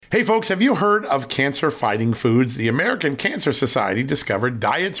Hey folks, have you heard of cancer-fighting foods? The American Cancer Society discovered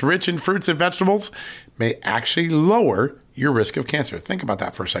diets rich in fruits and vegetables may actually lower your risk of cancer. Think about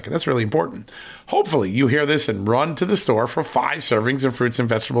that for a second. That's really important. Hopefully you hear this and run to the store for 5 servings of fruits and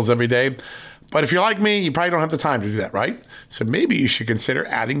vegetables every day. But if you're like me, you probably don't have the time to do that, right? So maybe you should consider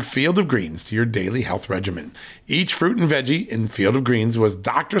adding Field of Greens to your daily health regimen. Each fruit and veggie in Field of Greens was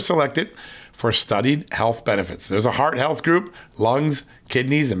doctor selected for studied health benefits. There's a heart health group, lungs,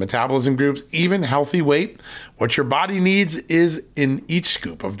 kidneys, and metabolism groups, even healthy weight. What your body needs is in each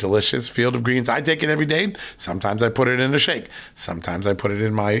scoop of delicious Field of Greens. I take it every day. Sometimes I put it in a shake. Sometimes I put it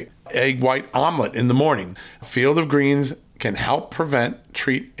in my egg white omelet in the morning. Field of Greens can help prevent,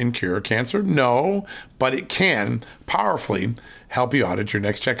 treat, and cure cancer? No, but it can powerfully help you out at your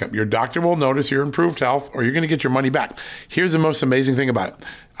next checkup. Your doctor will notice your improved health, or you're going to get your money back. Here's the most amazing thing about it.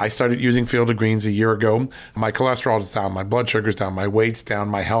 I started using Field of Greens a year ago. My cholesterol is down, my blood sugar's down, my weight's down,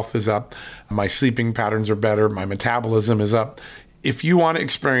 my health is up, my sleeping patterns are better, my metabolism is up. If you want to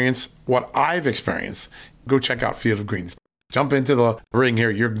experience what I've experienced, go check out Field of Greens. Jump into the ring here.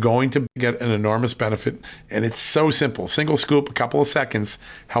 You're going to get an enormous benefit, and it's so simple. Single scoop, a couple of seconds,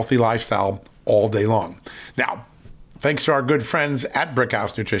 healthy lifestyle all day long. Now, thanks to our good friends at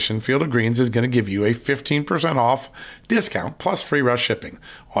Brickhouse Nutrition, Field of Greens is going to give you a 15% off discount plus free rush shipping.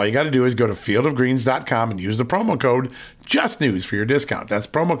 All you got to do is go to fieldofgreens.com and use the promo code JUSTNEWS for your discount. That's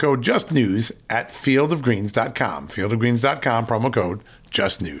promo code JUSTNEWS at fieldofgreens.com. Fieldofgreens.com, promo code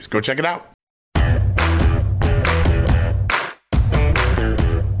JUSTNEWS. Go check it out.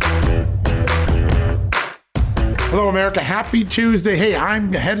 Hello, America. Happy Tuesday. Hey,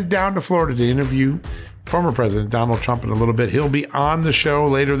 I'm headed down to Florida to interview former President Donald Trump in a little bit. He'll be on the show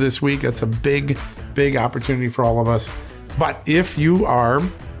later this week. That's a big, big opportunity for all of us. But if you are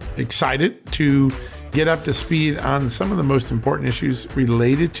excited to get up to speed on some of the most important issues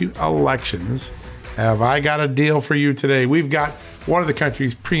related to elections, have I got a deal for you today. We've got one of the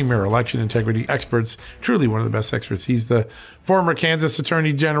country's premier election integrity experts, truly one of the best experts. He's the former Kansas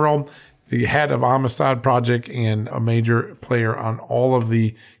Attorney General, the head of Amistad Project, and a major player on all of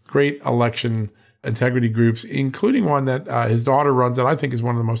the great election integrity groups, including one that his daughter runs that I think is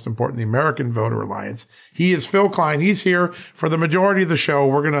one of the most important, the American Voter Alliance. He is Phil Klein. He's here for the majority of the show.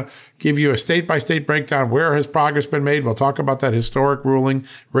 We're going to give you a state-by-state breakdown. Where has progress been made? We'll talk about that historic ruling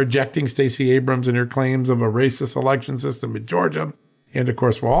rejecting Stacey Abrams and her claims of a racist election system in Georgia. And of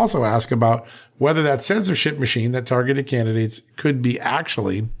course, we'll also ask about whether that censorship machine that targeted candidates could be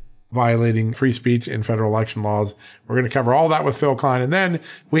actually violating free speech and federal election laws. We're going to cover all that with Phil Klein. And then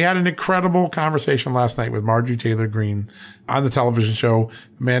we had an incredible conversation last night with Marjorie Taylor Greene on the television show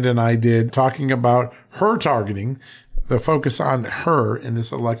Amanda and I did, talking about her targeting, the focus on her in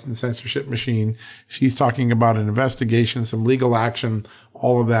this election censorship machine. She's talking about an investigation, some legal action,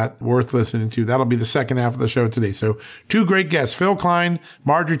 all of that worth listening to. That'll be the second half of the show today. So 2 great guests, Phil Klein,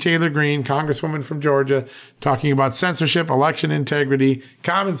 Marjorie Taylor Greene, Congresswoman from Georgia, talking about censorship, election integrity,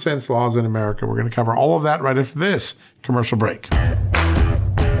 common sense laws in America. We're going to cover all of that right after this commercial break.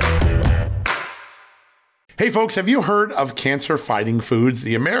 Hey folks, have you heard of cancer-fighting foods?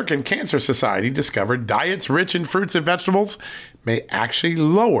 The American Cancer Society discovered diets rich in fruits and vegetables may actually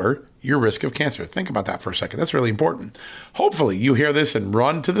lower your risk of cancer. Think about that for a second. That's really important. Hopefully you hear this and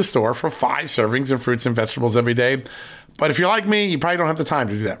run to the store for 5 servings of fruits and vegetables every day. But if you're like me, you probably don't have the time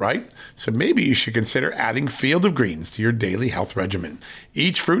to do that, right? So maybe you should consider adding Field of Greens to your daily health regimen.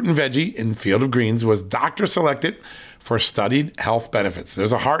 Each fruit and veggie in Field of Greens was doctor selected for studied health benefits.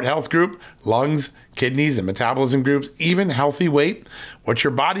 There's a heart health group, lungs, kidneys, and metabolism groups, even healthy weight. What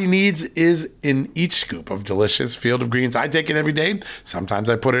your body needs is in each scoop of delicious Field of Greens. I take it every day. Sometimes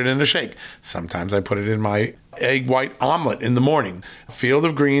I put it in a shake. Sometimes I put it in my egg white omelet in the morning. Field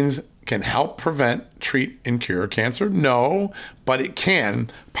of Greens can help prevent, treat, and cure cancer? No, but it can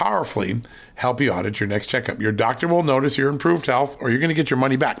powerfully help you out at your next checkup. Your doctor will notice your improved health, or you're going to get your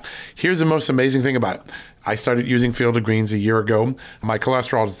money back. Here's the most amazing thing about it. I started using Field of Greens a year ago. My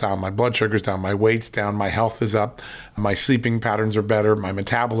cholesterol is down, my blood sugar's down, my weight's down, my health is up, my sleeping patterns are better, my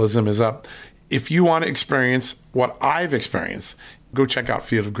metabolism is up. If you want to experience what I've experienced, go check out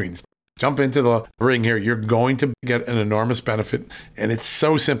Field of Greens. Jump into the ring here. You're going to get an enormous benefit, and it's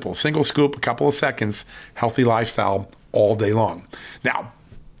so simple. Single scoop, a couple of seconds, healthy lifestyle all day long. Now,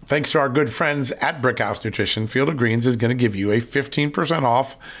 thanks to our good friends at Brickhouse Nutrition, Field of Greens is going to give you a 15%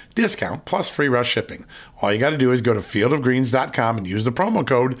 off discount plus free rush shipping. All you got to do is go to fieldofgreens.com and use the promo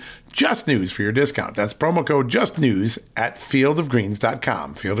code JUSTNEWS for your discount. That's promo code JUSTNEWS at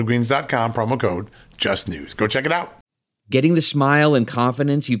fieldofgreens.com. Fieldofgreens.com, promo code JUSTNEWS. Go check it out. Getting the smile and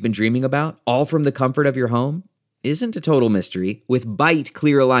confidence you've been dreaming about, all from the comfort of your home? isn't a total mystery with Byte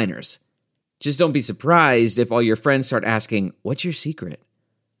clear aligners. Just don't be surprised if all your friends start asking, "What's your secret?"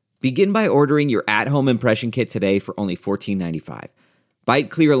 Begin by ordering your at-home impression kit today for only $14.95. Byte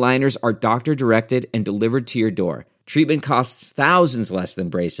clear aligners are doctor-directed and delivered to your door. Treatment costs thousands less than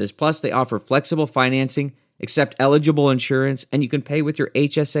braces, plus they offer flexible financing, accept eligible insurance, and you can pay with your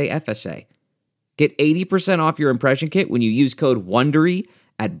HSA FSA. Get 80% off your impression kit when you use code WONDERY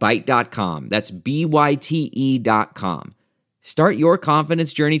at Byte.com. That's BYTE.com. Start your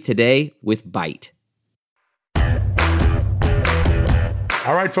confidence journey today with Byte.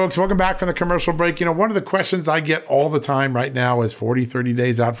 All right, folks, welcome back from the commercial break. You know, one of the questions I get all the time right now is 30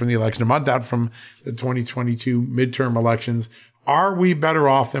 days out from the election, a month out from the 2022 midterm elections. Are we better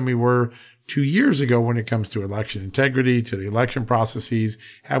off than we were 2 years ago when it comes to election integrity, to the election processes?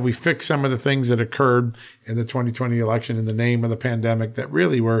 Have we fixed some of the things that occurred in the 2020 election in the name of the pandemic that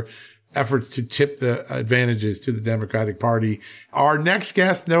really were efforts to tip the advantages to the Democratic Party? Our next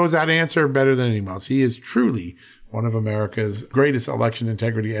guest knows that answer better than anyone else. He is truly one of America's greatest election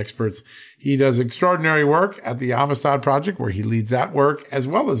integrity experts. He does extraordinary work at the Amistad Project, where he leads that work, as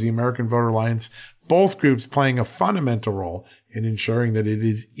well as the American Voter Alliance, both groups playing a fundamental role in ensuring that it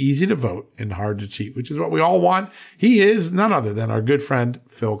is easy to vote and hard to cheat, which is what we all want. He is none other than our good friend,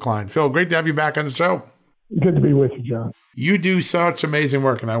 Phil Klein. Phil, great to have you back on the show. Good to be with you, John. You do such amazing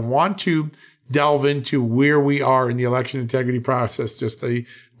work, and I want to delve into where we are in the election integrity process, just a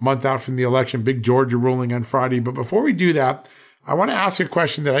month out from the election, big Georgia ruling on Friday. But before we do that, I want to ask a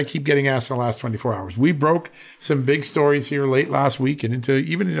question that I keep getting asked in the last 24 hours. We broke some big stories here late last week and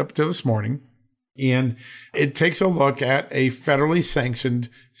even up to this morning. And it takes a look at a federally sanctioned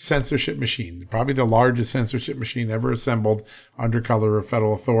censorship machine, probably the largest censorship machine ever assembled under color of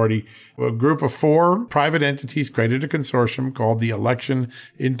federal authority. A group of 4 private entities created a consortium called the Election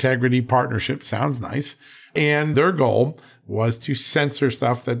Integrity Partnership. Sounds nice. And their goal was to censor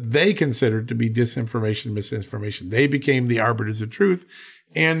stuff that they considered to be disinformation, misinformation. They became the arbiters of truth.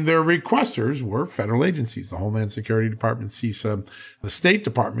 And their requesters were federal agencies, the Homeland Security Department, CISA, the State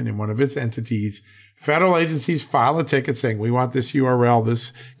Department in one of its entities. Federal agencies file a ticket saying, we want this URL,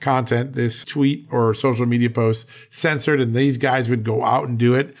 this content, this tweet or social media post censored, and these guys would go out and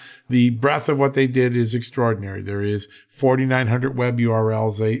do it. The breadth of what they did is extraordinary. There is 4,900 web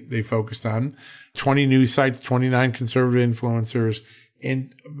URLs they focused on, 20 news sites, 29 conservative influencers,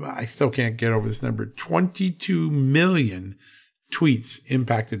 and I still can't get over this number, 22 million tweets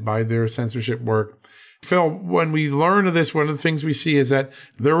impacted by their censorship work. Phil, when we learn of this, one of the things we see is that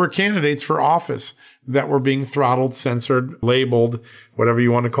there were candidates for office that were being throttled, censored, labeled, whatever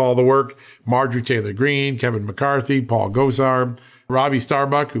you want to call the work. Marjorie Taylor Greene, Kevin McCarthy, Paul Gosar, Robbie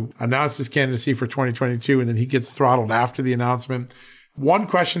Starbuck, who announced his candidacy for 2022, and then he gets throttled after the announcement. One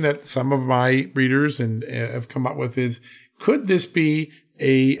question that some of my readers and have come up with is, could this be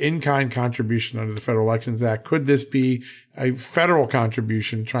a in-kind contribution under the Federal Elections Act? Could this be a federal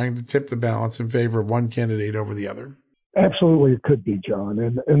contribution trying to tip the balance in favor of one candidate over the other? Absolutely, it could be, John.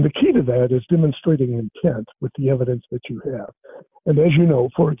 And the key to that is demonstrating intent with the evidence that you have. And as you know,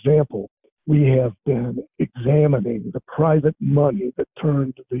 for example, we have been examining the private money that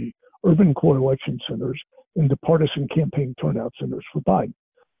turned the urban core election centers into partisan campaign turnout centers for Biden.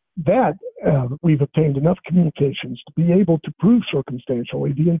 That we've obtained enough communications to be able to prove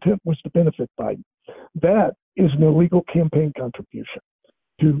circumstantially the intent was to benefit Biden. That is an illegal campaign contribution.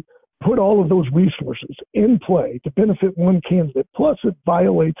 To put all of those resources in play to benefit one candidate, plus it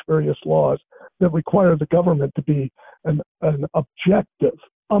violates various laws that require the government to be an objective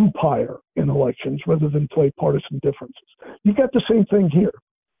umpire in elections rather than play partisan differences. You've got the same thing here.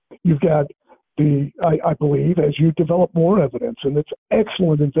 You've got I believe, as you develop more evidence, and it's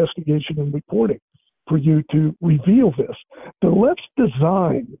excellent investigation and reporting for you to reveal this, the left's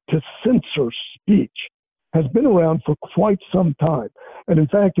design to censor speech has been around for quite some time. And in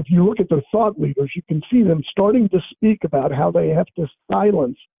fact, if you look at their thought leaders, you can see them starting to speak about how they have to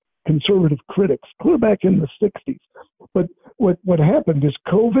silence conservative critics clear back in the 60s. But what happened is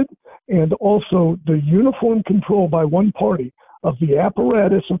COVID and also the uniform control by one party of the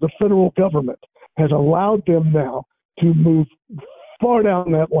apparatus of the federal government has allowed them now to move far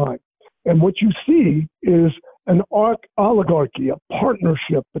down that line. And what you see is an oligarchy, a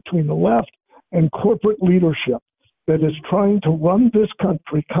partnership between the left and corporate leadership that is trying to run this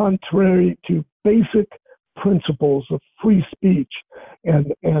country contrary to basic principles of free speech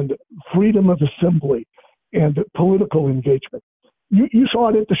and freedom of assembly and political engagement. You saw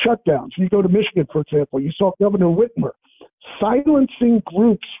it at the shutdowns. You go to Michigan, for example, you saw Governor Whitmer silencing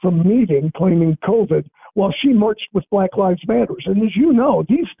groups from meeting claiming COVID while she marched with Black Lives Matter. And as you know,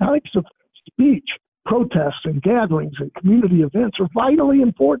 these types of speech protests and gatherings and community events are vitally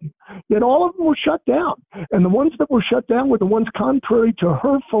important. Yet all of them were shut down. And the ones that were shut down were the ones contrary to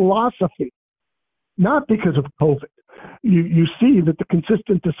her philosophy, not because of COVID. You see that the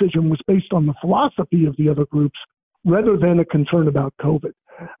consistent decision was based on the philosophy of the other groups rather than a concern about COVID.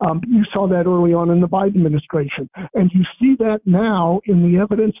 You saw that early on in the Biden administration, and you see that now in the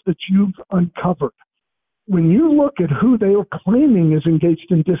evidence that you've uncovered. When you look at who they are claiming is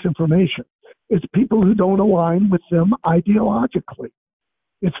engaged in disinformation, it's people who don't align with them ideologically.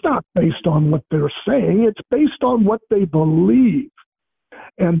 It's not based on what they're saying, it's based on what they believe.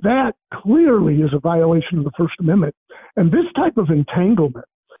 And that clearly is a violation of the First Amendment. And this type of entanglement,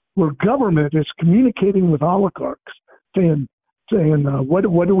 where government is communicating with oligarchs, saying what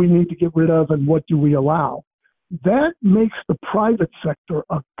do we need to get rid of and what do we allow, that makes the private sector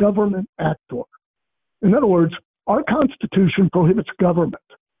a government actor. In other words, our Constitution prohibits government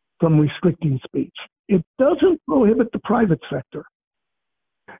from restricting speech. It doesn't prohibit the private sector.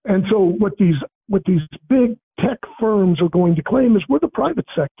 And so what these big tech firms are going to claim is we're the private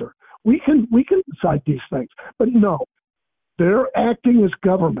sector. We can decide these things. But no, they're acting as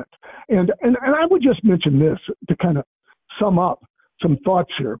government. And I would just mention this to kind of sum up some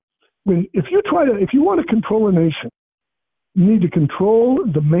thoughts here. If you want to control a nation, you need to control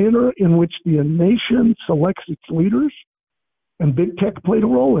the manner in which the nation selects its leaders, and big tech played a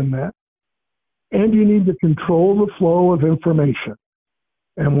role in that. And you need to control the flow of information.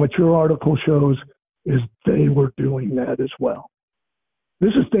 And what your article shows is they were doing that as well.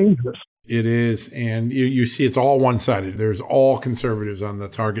 This is dangerous. It is. And you see it's all one-sided. There's all conservatives on the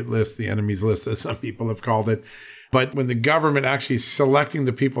target list, the enemies list, as some people have called it. But when the government actually is selecting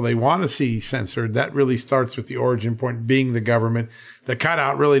the people they want to see censored, that really starts with the origin point being the government. The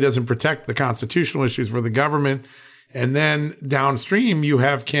cutout really doesn't protect the constitutional issues for the government. And then downstream, you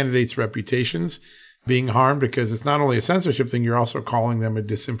have candidates' reputations being harmed because it's not only a censorship thing, you're also calling them a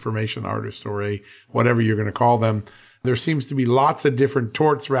disinformation artist or a whatever you're going to call them. There seems to be lots of different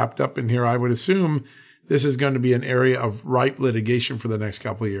torts wrapped up in here. I would assume this is going to be an area of ripe litigation for the next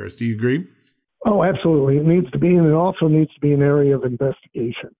couple of years. Do you agree? Oh, absolutely. It needs to be, and it also needs to be an area of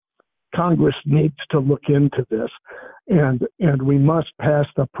investigation. Congress needs to look into this, and we must pass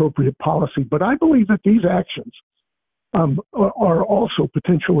the appropriate policy. But I believe that these actions are also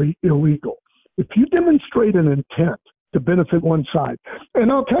potentially illegal. If you demonstrate an intent to benefit one side,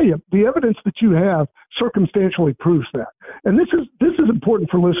 and I'll tell you, the evidence that you have circumstantially proves that. And this is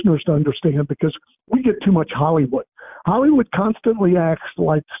important for listeners to understand because we get too much Hollywood. Hollywood constantly acts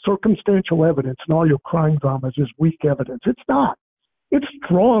like circumstantial evidence in all your crime dramas is weak evidence. It's not. It's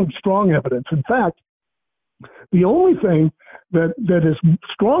strong evidence. In fact, the only thing that is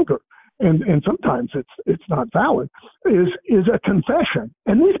stronger, and sometimes it's not valid, is a confession.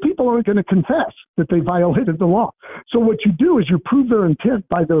 And these people aren't going to confess that they violated the law. So what you do is you prove their intent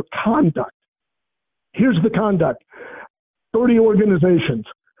by their conduct. Here's the conduct. 30 organizations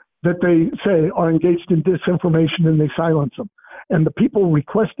that they say are engaged in disinformation and they silence them. And the people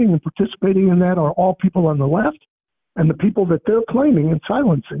requesting and participating in that are all people on the left, and the people that they're claiming and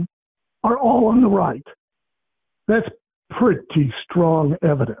silencing are all on the right. That's pretty strong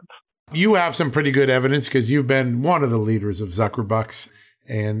evidence. You have some pretty good evidence because you've been one of the leaders of Zuckerbucks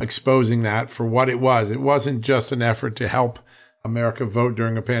and exposing that for what it was. It wasn't just an effort to help America vote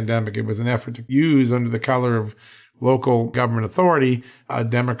during a pandemic. It was an effort to use under the color of local government authority, a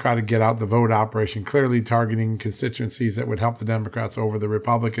Democratic get out the vote operation, clearly targeting constituencies that would help the Democrats over the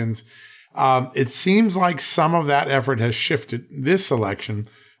Republicans. It seems like some of that effort has shifted this election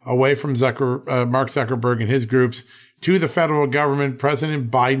away from Mark Zuckerberg and his groups to the federal government. President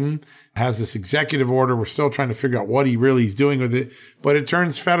Biden has this executive order. We're still trying to figure out what he really is doing with it, but it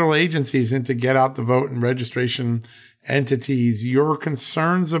turns federal agencies into get out the vote and registration entities. Your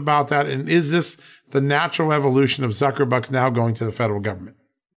concerns about that? And is this the natural evolution of Zuckerbucks now going to the federal government?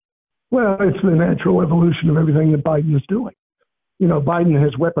 Well, it's the natural evolution of everything that Biden is doing. You know, Biden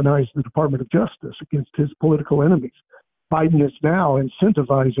has weaponized the Department of Justice against his political enemies. Biden is now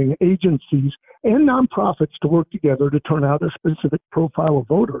incentivizing agencies and nonprofits to work together to turn out a specific profile of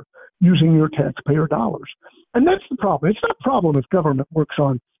voter using your taxpayer dollars. And that's the problem. It's not a problem if government works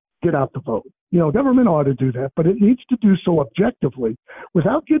on get out the vote. You know, government ought to do that, but it needs to do so objectively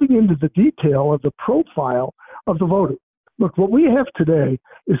without getting into the detail of the profile of the voter. Look, what we have today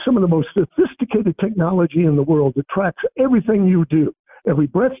is some of the most sophisticated technology in the world that tracks everything you do, every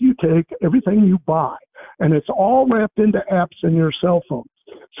breath you take, everything you buy, and it's all wrapped into apps in your cell phone.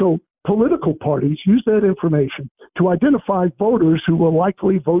 So political parties use that information to identify voters who will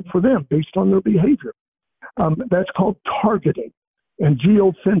likely vote for them based on their behavior. That's called targeting and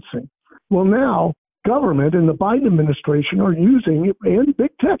geofencing. Well, now government and the Biden administration are using, and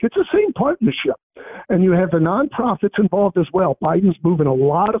big tech, it's the same partnership. And you have the nonprofits involved as well. Biden's moving a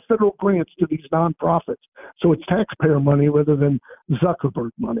lot of federal grants to these nonprofits. So it's taxpayer money rather than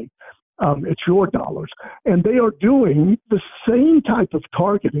Zuckerberg money. It's your dollars. And they are doing the same type of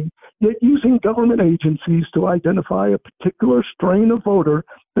targeting, yet using government agencies to identify a particular strain of voter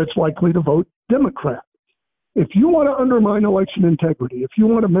that's likely to vote Democrat. If you want to undermine election integrity, if you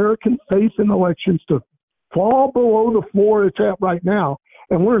want American faith in elections to fall below the floor it's at right now,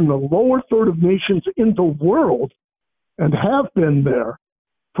 and we're in the lower third of nations in the world and have been there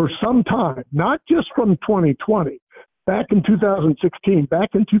for some time, not just from 2020, back in 2016, back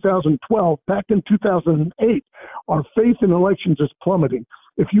in 2012, back in 2008, our faith in elections is plummeting.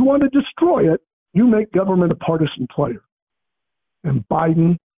 If you want to destroy it, you make government a partisan player. And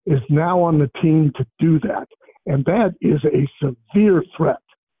Biden is now on the team to do that. And that is a severe threat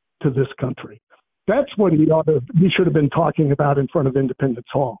to this country. That's what he should have been talking about in front of Independence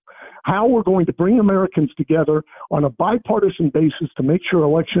Hall. How we're going to bring Americans together on a bipartisan basis to make sure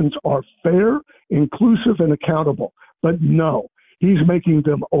elections are fair, inclusive, and accountable. But no, he's making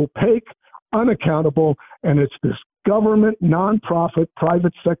them opaque, unaccountable, and it's this government, nonprofit,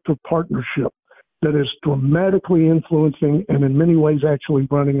 private sector partnership that is dramatically influencing and in many ways actually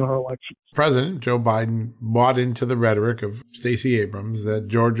running our elections. President Joe Biden bought into the rhetoric of Stacey Abrams that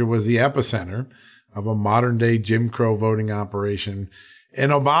Georgia was the epicenter of a modern-day Jim Crow voting operation. An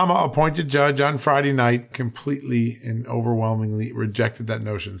Obama-appointed judge on Friday night completely and overwhelmingly rejected that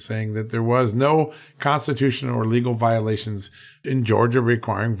notion, saying that there was no constitutional or legal violations in Georgia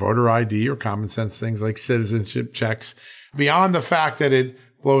requiring voter ID or common sense things like citizenship checks, beyond the fact that it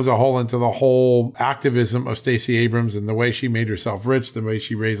blows a hole into the whole activism of Stacey Abrams and the way she made herself rich, the way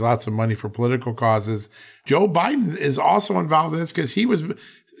she raised lots of money for political causes. Joe Biden is also involved in this because he was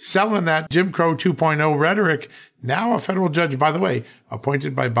selling that Jim Crow 2.0 rhetoric. Now a federal judge, by the way,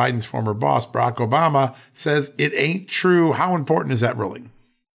 appointed by Biden's former boss, Barack Obama, says it ain't true. How important is that ruling?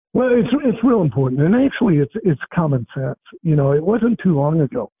 Well, it's real important. And actually, it's common sense. You know, it wasn't too long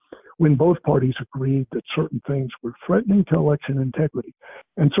ago when both parties agreed that certain things were threatening to election integrity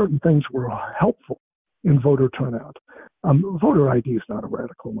and certain things were helpful in voter turnout. Voter ID is not a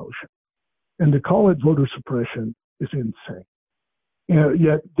radical notion. And to call it voter suppression is insane.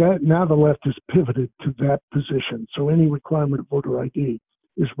 Yet now the left has pivoted to that position. So any requirement of voter ID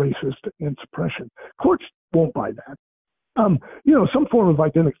is racist and suppression. Courts won't buy that. Some form of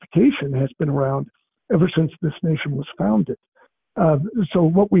identification has been around ever since this nation was founded. So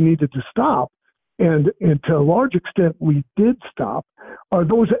what we needed to stop, and to a large extent we did stop, are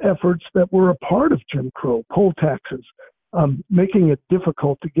those efforts that were a part of Jim Crow, poll taxes, making it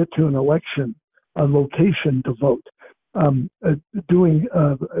difficult to get to an election, a location to vote, doing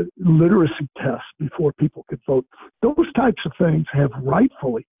literacy tests before people could vote. Those types of things have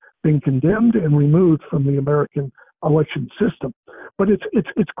rightfully been condemned and removed from the American election system. But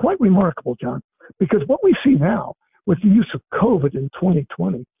it's quite remarkable, John, because what we see now with the use of COVID in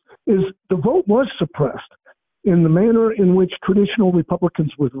 2020 is the vote was suppressed in the manner in which traditional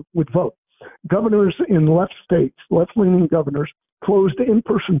Republicans would vote. Governors in left states, left-leaning governors, closed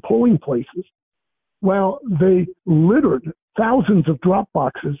in-person polling places while they littered thousands of drop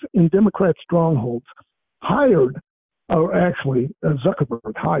boxes in Democrat strongholds, Zuckerberg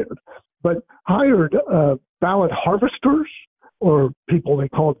hired ballot harvesters, or people they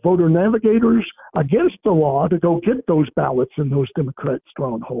called voter navigators, against the law to go get those ballots in those Democrat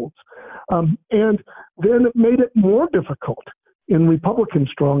strongholds. And then it made it more difficult in Republican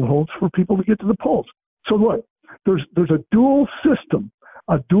strongholds for people to get to the polls. So look, there's a dual system,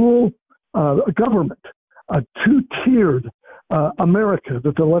 a dual government, a two-tiered America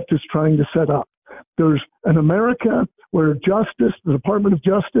that the left is trying to set up. There's an America where justice, the Department of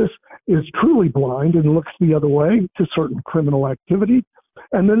Justice, is truly blind and looks the other way to certain criminal activity.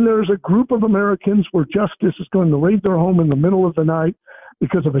 And then there's a group of Americans where justice is going to raid their home in the middle of the night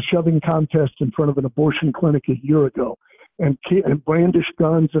because of a shoving contest in front of an abortion clinic a year ago and brandish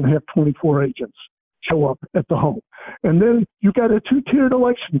guns and have 24 agents show up at the home. And then you got a two-tiered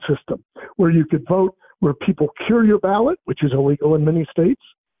election system where you could vote where people cure your ballot, which is illegal in many states,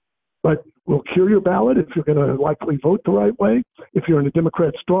 but we'll cure your ballot if you're going to likely vote the right way. If you're in a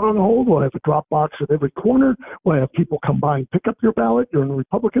Democrat stronghold, we'll have a drop box at every corner. We'll have people come by and pick up your ballot. You're in a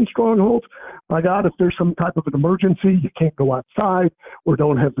Republican stronghold. My God, if there's some type of an emergency, you can't go outside or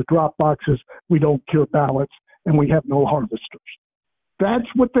don't have the drop boxes. We don't cure ballots and we have no harvesters. That's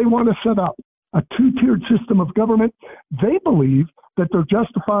what they want to set up, a two-tiered system of government. They believe that they're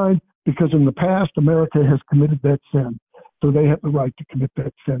justified because in the past, America has committed that sin. So they have the right to commit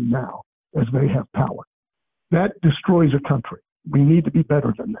that sin now. as they have power. That destroys a country. We need to be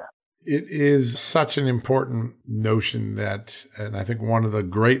better than that. It is such an important notion that, and I think one of the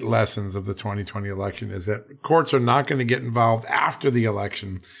great lessons of the 2020 election is that courts are not going to get involved after the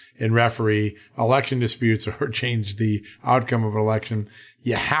election and referee election disputes or change the outcome of an election.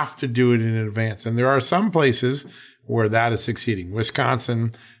 You have to do it in advance. And there are some places where that is succeeding.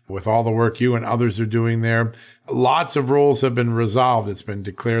 Wisconsin, with all the work you and others are doing there, lots of rules have been resolved. It's been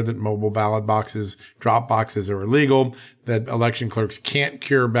declared that mobile ballot boxes, drop boxes are illegal, that election clerks can't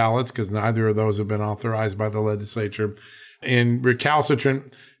cure ballots because neither of those have been authorized by the legislature. In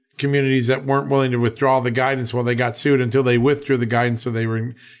recalcitrant communities that weren't willing to withdraw the guidance, well, they got sued until they withdrew the guidance, so they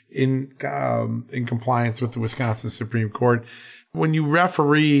were in compliance with the Wisconsin Supreme Court. When you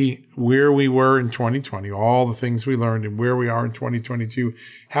referee where we were in 2020, all the things we learned and where we are in 2022,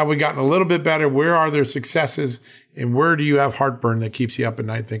 have we gotten a little bit better? Where are there successes? And where do you have heartburn that keeps you up at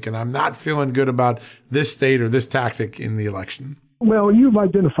night thinking, I'm not feeling good about this state or this tactic in the election? Well, you've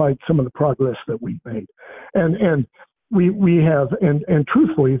identified some of the progress that we've made. And we have, and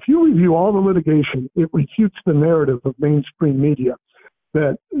truthfully, if you review all the litigation, it refutes the narrative of mainstream media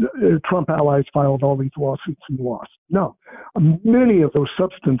that Trump allies filed all these lawsuits and lost. No, many of those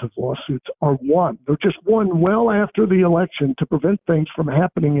substantive lawsuits are won. They're just won well after the election to prevent things from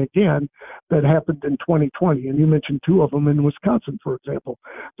happening again that happened in 2020. And you mentioned two of them in Wisconsin, for example.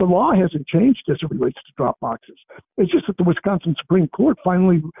 The law hasn't changed as it relates to drop boxes. It's just that the Wisconsin Supreme Court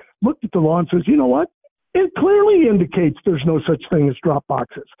finally looked at the law and says, you know what? It clearly indicates there's no such thing as drop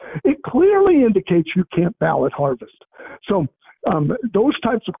boxes. It clearly indicates you can't ballot harvest. So those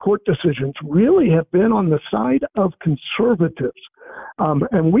types of court decisions really have been on the side of conservatives.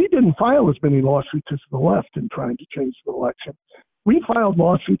 And we didn't file as many lawsuits as the left in trying to change the election. We filed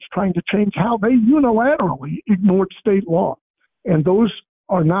lawsuits trying to change how they unilaterally ignored state law. And those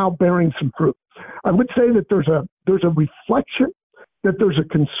are now bearing some fruit. I would say that there's a reflection that there's a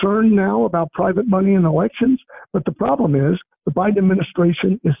concern now about private money in elections. But the problem is the Biden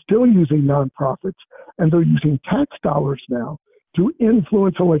administration is still using nonprofits, and they're using tax dollars now to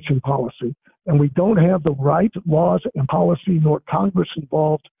influence election policy. And we don't have the right laws and policy nor Congress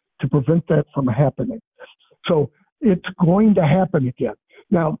involved to prevent that from happening. So it's going to happen again.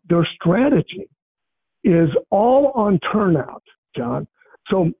 Now, their strategy is all on turnout, John.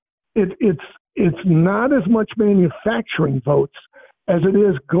 So it's not as much manufacturing votes as it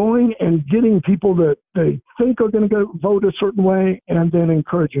is going and getting people that they think are going to go vote a certain way and then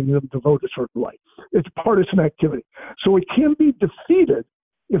encouraging them to vote a certain way. It's partisan activity. So it can be defeated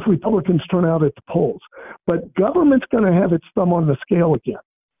if Republicans turn out at the polls. But government's going to have its thumb on the scale again.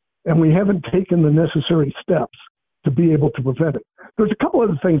 And we haven't taken the necessary steps to be able to prevent it. There's a couple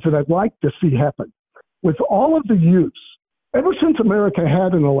other things that I'd like to see happen. With all of the use, ever since America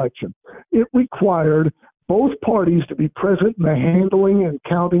had an election, it required both parties to be present in the handling and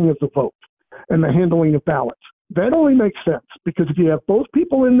counting of the vote and the handling of ballots. That only makes sense because if you have both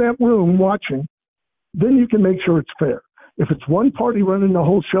people in that room watching, then you can make sure it's fair. If it's one party running the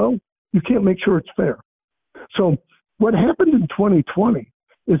whole show, you can't make sure it's fair. So what happened in 2020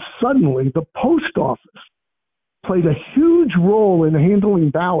 is suddenly the post office played a huge role in handling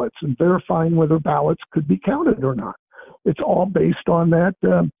ballots and verifying whether ballots could be counted or not. It's all based on that,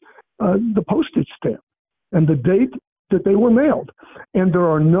 the postage stamp and the date that they were mailed. And there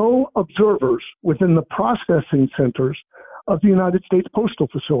are no observers within the processing centers of the United States postal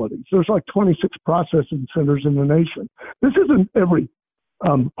facilities. There's like 26 processing centers in the nation. This isn't every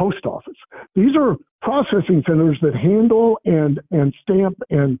post office. These are processing centers that handle and stamp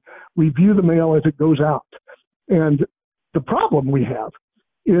and review the mail as it goes out. And the problem we have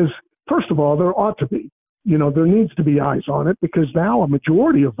is, first of all, there ought to be, there needs to be eyes on it because now a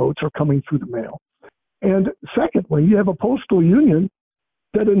majority of votes are coming through the mail. And secondly, you have a postal union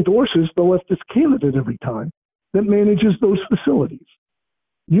that endorses the leftist candidate every time that manages those facilities.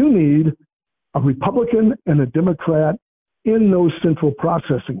 You need a Republican and a Democrat in those central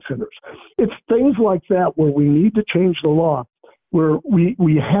processing centers. It's things like that where we need to change the law, where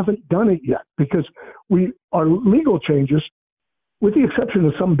we haven't done it yet because our legal changes, with the exception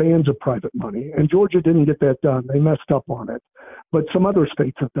of some bans of private money, and Georgia didn't get that done. They messed up on it. But some other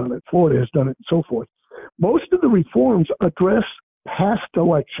states have done it. Florida has done it and so forth. Most of the reforms address past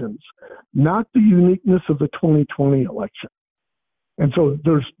elections, not the uniqueness of the 2020 election. And so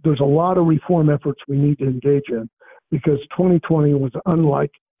there's a lot of reform efforts we need to engage in because 2020 was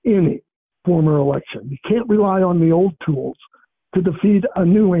unlike any former election. You can't rely on the old tools to defeat a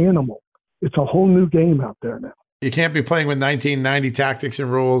new animal. It's a whole new game out there now. You can't be playing with 1990 tactics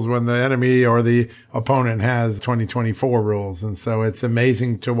and rules when the enemy or the opponent has 2024 rules. And so it's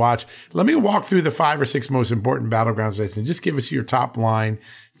amazing to watch. Let me walk through the 5 or 6 most important battleground states and just give us your top line.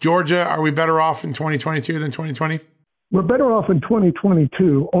 Georgia, are we better off in 2022 than 2020? We're better off in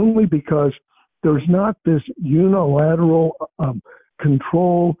 2022 only because there's not this unilateral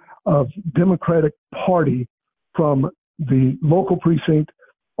control of Democratic Party from the local precinct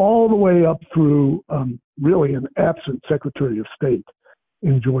all the way up through really an absent Secretary of State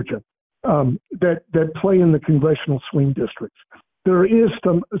in Georgia that play in the congressional swing districts. There is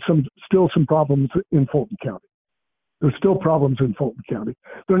still some problems in Fulton County. There's still problems in Fulton County.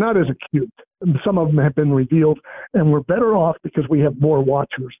 They're not as acute. Some of them have been revealed, and we're better off because we have more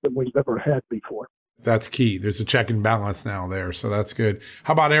watchers than we've ever had before. That's key. There's a check and balance now there, so that's good.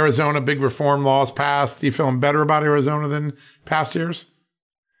 How about Arizona? Big reform laws passed. Are you feeling better about Arizona than past years?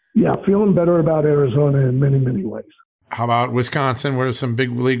 Yeah, feeling better about Arizona in many, many ways. How about Wisconsin, where there's some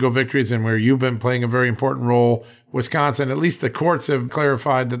big legal victories and where you've been playing a very important role? Wisconsin, at least the courts have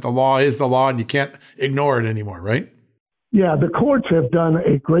clarified that the law is the law and you can't ignore it anymore, right? Yeah, the courts have done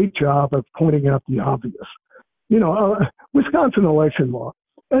a great job of pointing out the obvious. Wisconsin election law,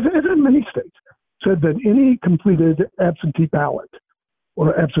 as in many states, said that any completed absentee ballot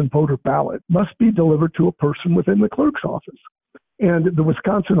or absent voter ballot must be delivered to a person within the clerk's office. And the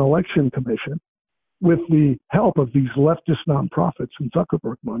Wisconsin Election Commission, with the help of these leftist nonprofits and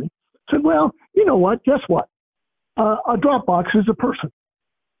Zuckerberg money, said, well, you know what? Guess what? A drop box is a person.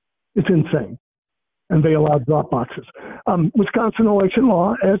 It's insane. And they allowed drop boxes. Wisconsin election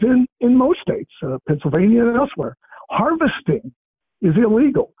law, as in most states, Pennsylvania and elsewhere, harvesting is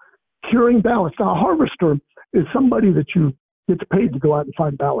illegal. Curing ballots. Now, a harvester is somebody that you gets paid to go out and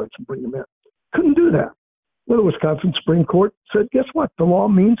find ballots and bring them in. Couldn't do that. Well, the Wisconsin Supreme Court said, guess what? The law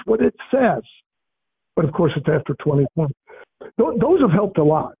means what it says. But, of course, it's after 2020. Those have helped a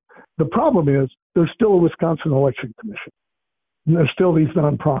lot. The problem is there's still a Wisconsin Election Commission. And there's still these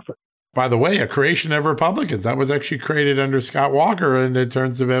nonprofits. By the way, a creation of Republicans. That was actually created under Scott Walker, and it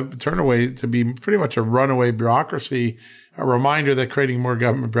turns to be pretty much a runaway bureaucracy, a reminder that creating more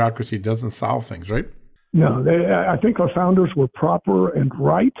government bureaucracy doesn't solve things, right? No, I think our founders were proper and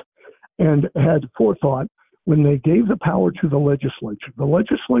right and had forethought when they gave the power to the legislature. The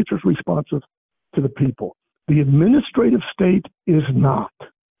legislature is responsive to the people. The administrative state is not.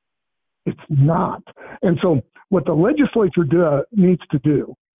 It's not. And so what the legislature needs to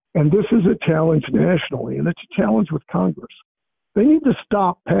do, and this is a challenge nationally, and it's a challenge with Congress, they need to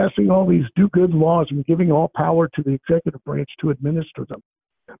stop passing all these do-good laws and giving all power to the executive branch to administer them,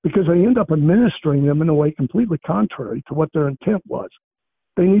 because they end up administering them in a way completely contrary to what their intent was.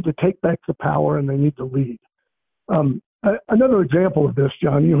 They need to take back the power, and they need to lead. Another example of this,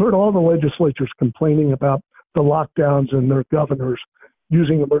 John, you heard all the legislatures complaining about the lockdowns and their governors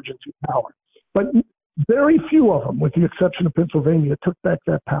using emergency power. But very few of them, with the exception of Pennsylvania, took back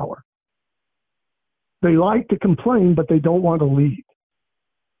that power. They like to complain, but they don't want to lead.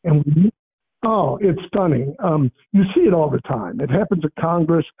 And it's stunning. You see it all the time. It happens at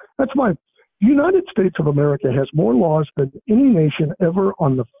Congress. That's why the United States of America has more laws than any nation ever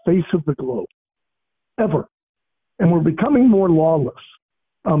on the face of the globe. Ever. And we're becoming more lawless.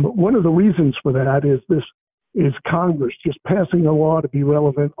 One of the reasons for that is Congress just passing a law to be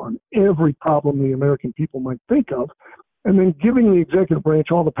relevant on every problem the American people might think of, and then giving the executive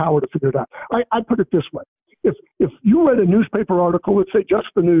branch all the power to figure it out. I put it this way. If you read a newspaper article, let's say Just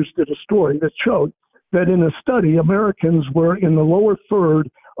the News did a story that showed that in a study, Americans were in the lower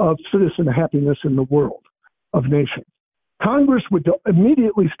third of citizen happiness in the world of nations. Congress would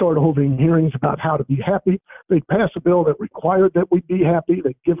immediately start holding hearings about how to be happy. They'd pass a bill that required that we be happy.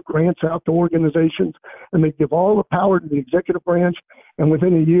 They'd give grants out to organizations, and they'd give all the power to the executive branch. And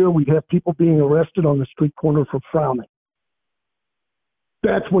within a year, we'd have people being arrested on the street corner for frowning.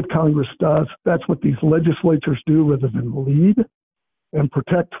 That's what Congress does. That's what these legislatures do rather than lead and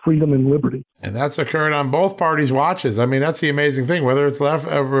protect freedom and liberty. And that's occurred on both parties' watches. I mean, that's the amazing thing. Whether it's left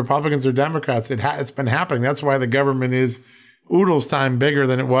Republicans or Democrats, it's been happening. That's why the government is oodles time bigger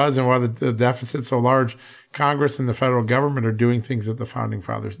than it was, and why the deficit's so large. Congress and the federal government are doing things that the founding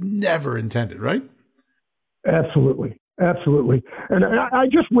fathers never intended, right? Absolutely. Absolutely. And I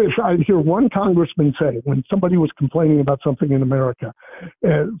just wish I'd hear one congressman say, when somebody was complaining about something in America,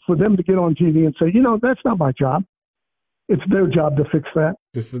 for them to get on TV and say, that's not my job. It's their job to fix that.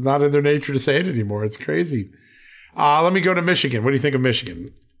 This is not in their nature to say it anymore. It's crazy. Let me go to Michigan. What do you think of Michigan?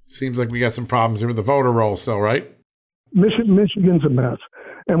 Seems like we got some problems here with the voter roll still, right? Michigan's a mess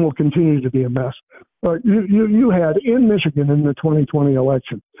and will continue to be a mess. You had in Michigan in the 2020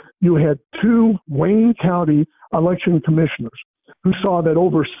 election, you had 2 Wayne County election commissioners who saw that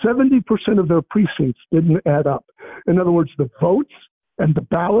over 70% of their precincts didn't add up. In other words, the votes and the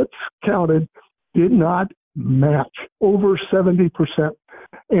ballots counted did not match, over 70%.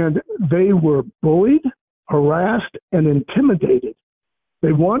 And they were bullied, harassed, and intimidated.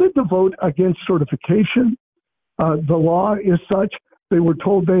 They wanted to vote against certification. The law is such, they were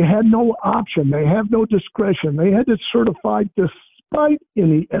told they had no option. They have no discretion. They had to certify despite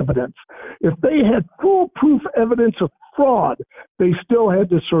any evidence. If they had foolproof evidence of fraud, they still had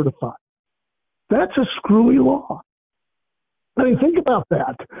to certify. That's a screwy law. I mean, think about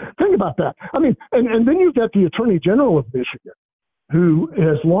that. Think about that. I mean, and then you've got the Attorney General of Michigan, who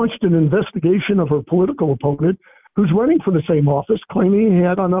has launched an investigation of her political opponent who's running for the same office, claiming he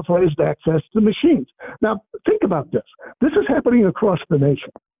had unauthorized access to machines. Now, think about this. This is happening across the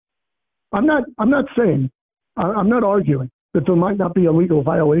nation. I'm not arguing that there might not be a legal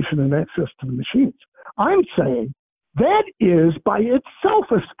violation in access to the machines. I'm saying that is by itself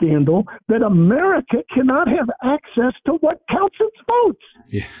a scandal that America cannot have access to what counts its votes.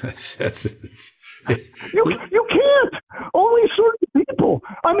 Yes, You can't. Only certain people.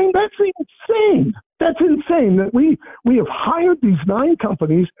 I mean, that's insane. That's insane that we have hired these 9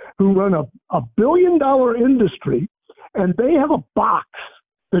 companies who run a billion-dollar industry, and they have a box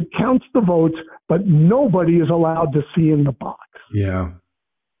that counts the votes, but nobody is allowed to see in the box. Yeah.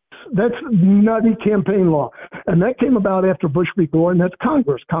 That's nutty campaign law. And that came about after Bush v. Gore, and that's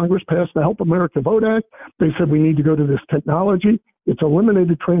Congress. Congress passed the Help America Vote Act. They said we need to go to this technology. It's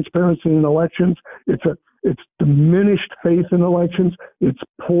eliminated transparency in elections. It's diminished faith in elections. It's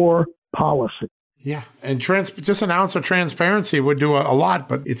poor policy. Yeah, and just an ounce of transparency would do a lot,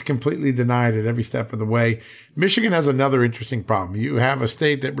 but it's completely denied at every step of the way. Michigan has another interesting problem. You have a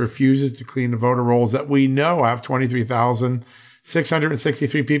state that refuses to clean the voter rolls that we know have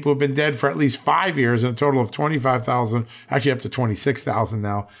 23,663 people who have been dead for at least 5 years, and a total of 25,000, actually up to 26,000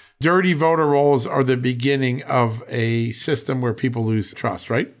 now. Dirty voter rolls are the beginning of a system where people lose trust,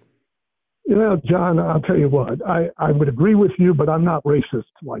 right? You know, John, I'll tell you what, I would agree with you, but I'm not racist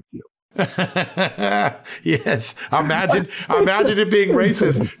like you. Yes. Imagine it being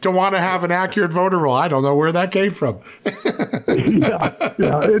racist to want to have an accurate voter roll. I don't know where that came from. yeah.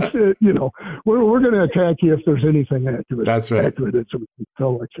 It's we're going to attack you if there's anything accurate. That's right. Accurate in some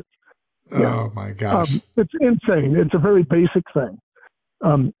elections. Yeah. Oh my gosh. It's insane. It's a very basic thing.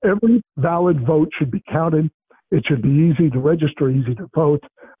 Every valid vote should be counted. It should be easy to register, easy to vote,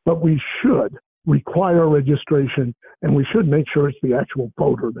 but we should require registration, and we should make sure it's the actual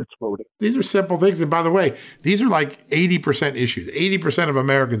voter that's voting. These are simple things. And by the way, these are like 80% issues. 80% of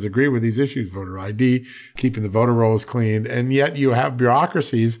Americans agree with these issues: voter ID, keeping the voter rolls clean. And yet you have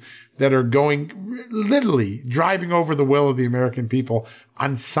bureaucracies that are literally driving over the will of the American people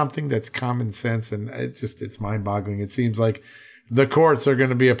on something that's common sense. And it's mind boggling. It seems like the courts are going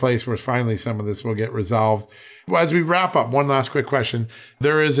to be a place where finally some of this will get resolved. Well, as we wrap up, one last quick question.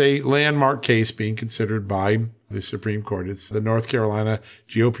 There is a landmark case being considered by the Supreme Court. It's the North Carolina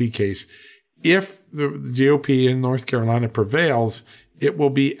GOP case. If the GOP in North Carolina prevails, it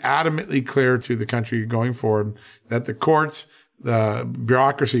will be adamantly clear to the country going forward that the courts, the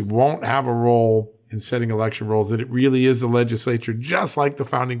bureaucracy won't have a role in setting election rules, that it really is the legislature, just like the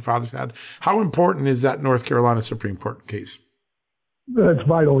founding fathers had. How important is that North Carolina Supreme Court case? That's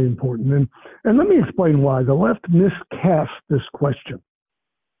vitally important. And let me explain why. The left miscast this question.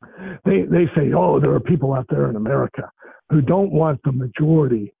 They say, oh, there are people out there in America who don't want the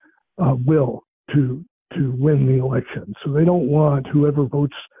majority will to win the election. So they don't want whoever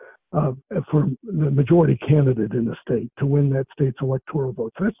votes for the majority candidate in the state to win that state's electoral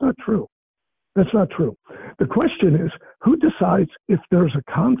votes. That's not true. That's not true. The question is, who decides if there's a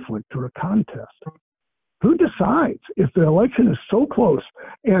conflict or a contest? Who decides if the election is so close?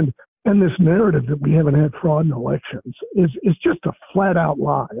 And this narrative that we haven't had fraud in elections is just a flat out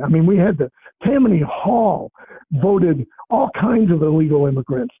lie. I mean, we had the Tammany Hall voted all kinds of illegal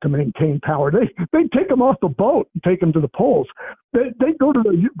immigrants to maintain power. They'd take them off the boat and take them to the polls. They'd go to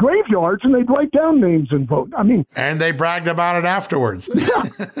the graveyards and they'd write down names and vote. I mean, and they bragged about it afterwards. Yeah,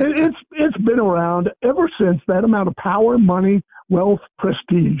 it's been around ever since. That amount of power, money, wealth,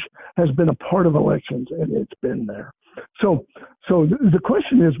 prestige has been a part of elections, and it's been there. So the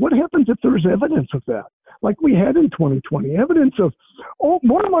question is, what happens if there's evidence of that? Like we had in 2020, evidence of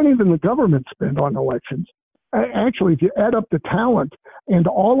more money than the government spent on elections. Actually, if you add up the talent and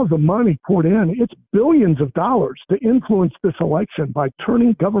all of the money poured in, it's billions of dollars to influence this election by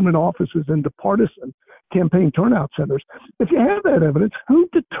turning government offices into partisan campaign turnout centers. If you have that evidence, who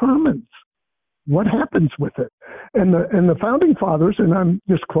determines what happens with it? And the founding fathers, and I'm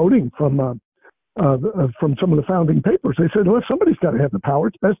just quoting from from some of the founding papers. They said, well, somebody's got to have the power.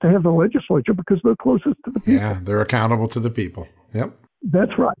 It's best to have the legislature because they're closest to the people. Yeah, they're accountable to the people. Yep.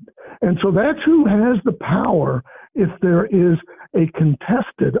 That's right. And so that's who has the power if there is a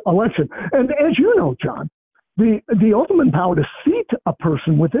contested election. And as you know, John, the ultimate power to seat a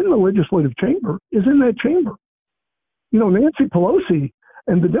person within the legislative chamber is in that chamber. You know, Nancy Pelosi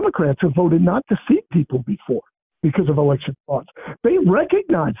and the Democrats have voted not to seat people before because of election laws. They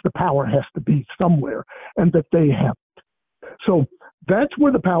recognize the power has to be somewhere and that they haven't. So that's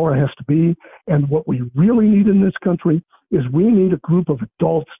where the power has to be. And what we really need in this country is we need a group of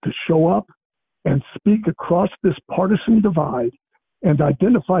adults to show up and speak across this partisan divide and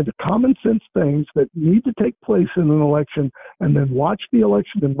identify the common sense things that need to take place in an election, and then watch the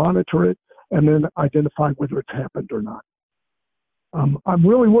election and monitor it, and then identify whether it's happened or not. I'm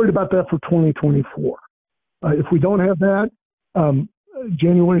really worried about that for 2024. If we don't have that,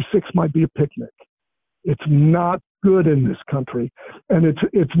 January 6th might be a picnic. It's not good in this country, and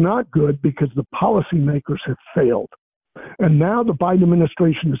it's not good because the policymakers have failed. And now the Biden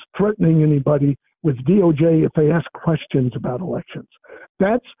administration is threatening anybody with DOJ if they ask questions about elections.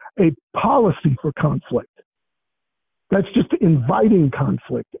 That's a policy for conflict. That's just inviting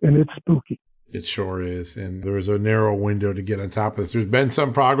conflict, and it's spooky. It sure is. And there was a narrow window to get on top of this. There's been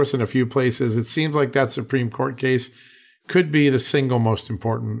some progress in a few places. It seems like that Supreme Court case could be the single most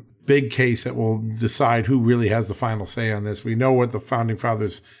important big case that will decide who really has the final say on this. We know what the founding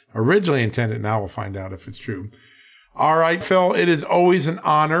fathers originally intended. Now we'll find out if it's true. All right, Phil, it is always an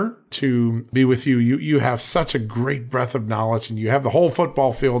honor to be with you. You have such a great breadth of knowledge, and you have the whole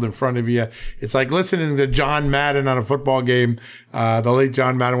football field in front of you. It's like listening to John Madden on a football game. The late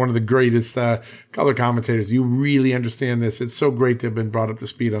John Madden, one of the greatest color commentators. You really understand this. It's so great to have been brought up to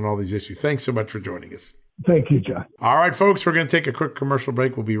speed on all these issues. Thanks so much for joining us. Thank you, John. All right, folks, we're going to take a quick commercial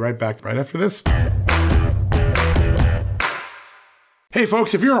break. We'll be right back right after this. Hey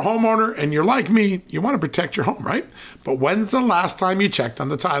folks, if you're a homeowner and you're like me, you want to protect your home, right? But when's the last time you checked on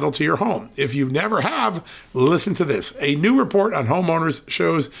the title to your home? If you never have, listen to this. A new report on homeowners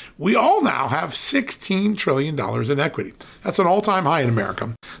shows we all now have $16 trillion in equity. That's an all-time high in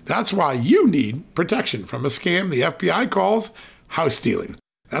America. That's why you need protection from a scam the FBI calls house stealing.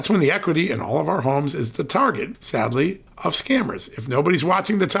 That's when the equity in all of our homes is the target, sadly, of scammers. If nobody's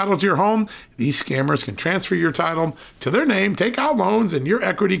watching the title to your home, these scammers can transfer your title to their name, take out loans, and your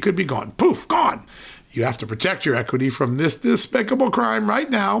equity could be gone. Poof, gone. You have to protect your equity from this despicable crime right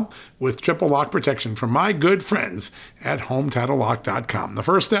now with triple lock protection from my good friends at HomeTitleLock.com. The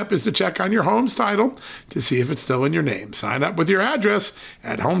first step is to check on your home's title to see if it's still in your name. Sign up with your address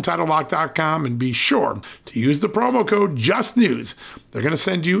at HomeTitleLock.com and be sure to use the promo code JUSTNEWS. They're going to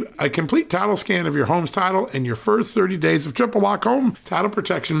send you a complete title scan of your home's title and your first 30 days of triple lock home title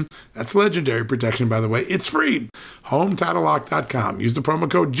protection. That's legendary protection, by the way. It's free. HomeTitleLock.com. Use the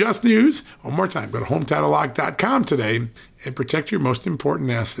promo code JUSTNEWS. One more time, go to HomeTitleLock.com today and protect your most important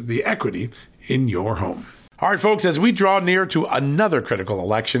asset, the equity in your home. All right, folks, as we draw near to another critical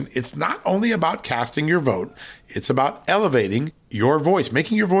election, it's not only about casting your vote, it's about elevating your voice,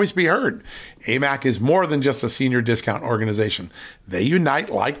 making your voice be heard. AMAC is more than just a senior discount organization. They unite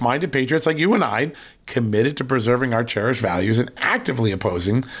like-minded patriots like you and I, committed to preserving our cherished values and actively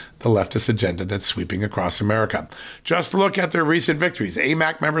opposing the leftist agenda that's sweeping across America. Just look at their recent victories.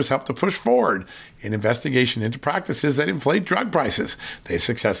 AMAC members helped to push forward an investigation into practices that inflate drug prices. They've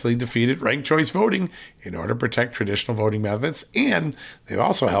successfully defeated ranked choice voting in order to protect traditional voting methods, and they've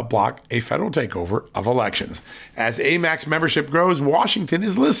also helped block a federal takeover of elections. As AMAC's membership grows, Washington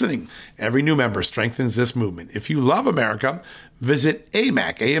is listening. Every new member strengthens this movement. If you love America, visit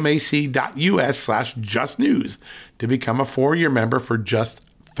amac.us/justnews to become a 4-year member for just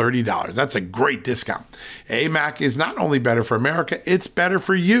 $30. That's a great discount. AMAC is not only better for America, it's better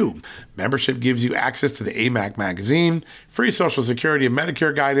for you. Membership gives you access to the AMAC magazine, free Social Security and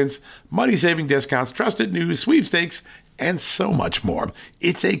Medicare guidance, money-saving discounts, trusted news, sweepstakes, and so much more.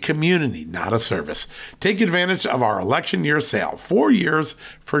 It's a community, not a service. Take advantage of our election year sale, 4 years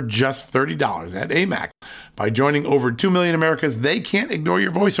for just $30 at AMAC. By joining over 2 million Americans, they can't ignore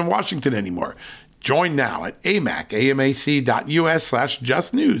your voice in Washington anymore. Join now at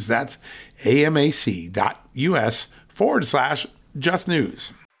amac.us/justnews. That's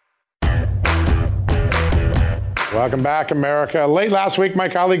amac.us/justnews. Welcome back, America. Late last week, my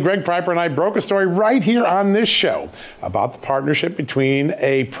colleague Greg Piper and I broke a story right here on this show about the partnership between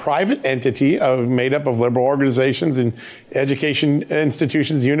a private entity made up of liberal organizations and education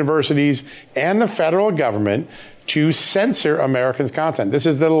institutions, universities, and the federal government to censor Americans' content. This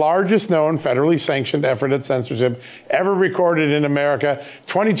is the largest known federally sanctioned effort at censorship ever recorded in America.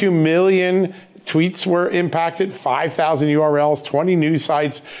 22 million tweets were impacted, 5,000 URLs, 20 news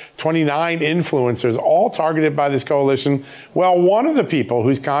sites, 29 influencers, all targeted by this coalition. Well, one of the people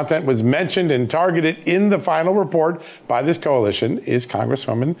whose content was mentioned and targeted in the final report by this coalition is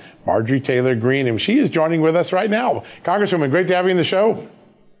Congresswoman Marjorie Taylor Greene, and she is joining with us right now. Congresswoman, great to have you on the show.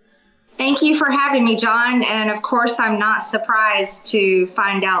 Thank you for having me, John. And of course, I'm not surprised to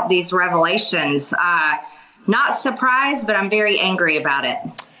find out these revelations. Not surprised, but I'm very angry about it.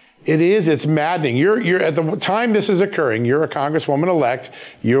 It is. It's maddening. You're at the time this is occurring, you're a Congresswoman-elect.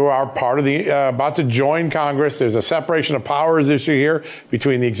 You are part of the about to join Congress. There's a separation of powers issue here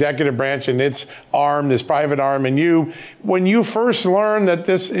between the executive branch and its arm, this private arm, and you. When you first learned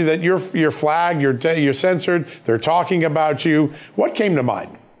that you're flagged, you're censored, they're talking about you, what came to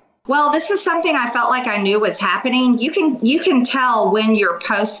mind? Well, this is something I felt like I knew was happening. You can tell when you're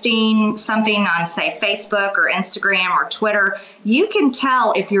posting something on, say, Facebook or Instagram or Twitter. You can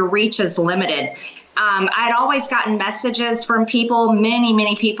tell if your reach is limited. I'd always gotten messages from people,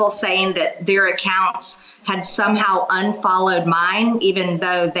 many people saying that their accounts had somehow unfollowed mine, even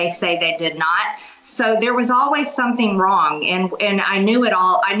though they say they did not. So there was always something wrong. And I knew it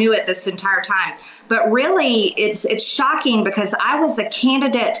all. I knew it this entire time. But really, it's shocking because I was a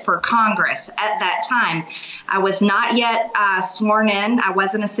candidate for Congress at that time. I was not yet sworn in. I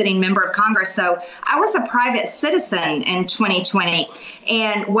wasn't a sitting member of Congress. So I was a private citizen in 2020.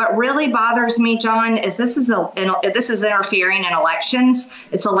 And what really bothers me, John, is this is interfering in elections.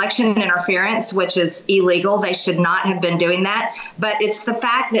 It's election interference, which is illegal. They should not have been doing that. But it's the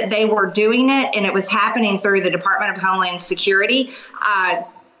fact that they were doing it and it was happening through the Department of Homeland Security.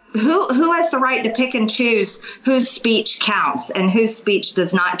 Who has the right to pick and choose whose speech counts and whose speech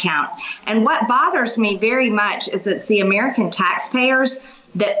does not count? And what bothers me very much is it's the American taxpayers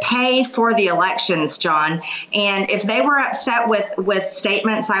that pay for the elections, John. And if they were upset with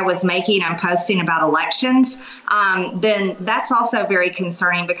statements I was making and posting about elections, then that's also very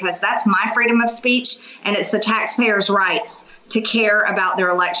concerning because that's my freedom of speech and it's the taxpayers' rights to care about their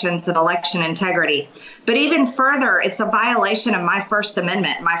elections and election integrity. But even further, it's a violation of my First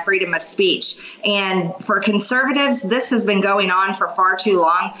Amendment, my freedom of speech. And for conservatives, this has been going on for far too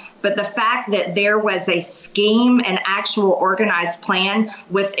long. But the fact that there was a scheme, an actual organized plan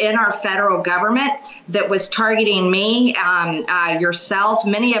within our federal government that was targeting me, yourself,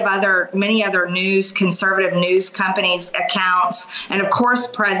 many other conservative news companies' accounts, and of course,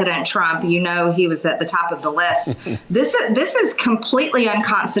 President Trump. You know, he was at the top of the list. This is completely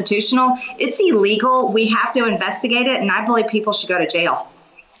unconstitutional. It's illegal. We have to investigate it, and I believe people should go to jail.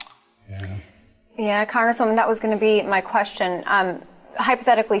 Yeah, Congresswoman, that was going to be my question.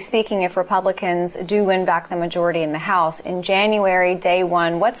 Hypothetically speaking, if Republicans do win back the majority in the House in January, day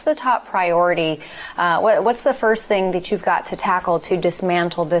one, what's the top priority? What's the first thing that you've got to tackle to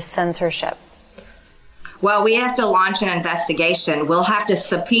dismantle this censorship? Well, we have to launch an investigation. We'll have to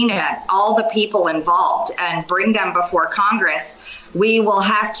subpoena all the people involved and bring them before Congress. We will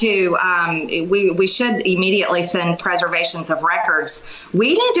have to, we should immediately send preservations of records. We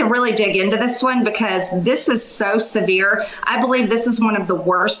need to really dig into this one because this is so severe. I believe this is one of the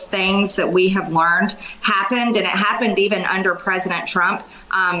worst things that we have learned happened, and it happened even under President Trump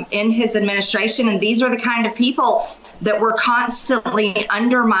in his administration. And these are the kind of people that were constantly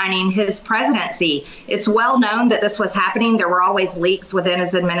undermining his presidency. It's well known that this was happening. There were always leaks within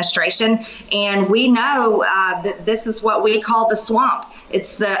his administration. And we know that this is what we call the swamp.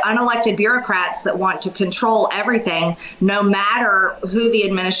 It's the unelected bureaucrats that want to control everything, no matter who the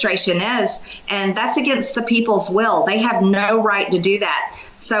administration is. And that's against the people's will. They have no right to do that.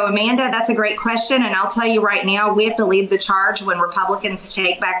 So, Amanda, that's a great question. And I'll tell you right now, we have to lead the charge when Republicans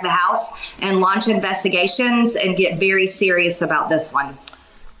take back the House and launch investigations and get very serious about this one.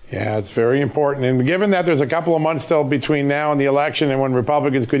 Yeah, it's very important. And given that there's a couple of months still between now and the election and when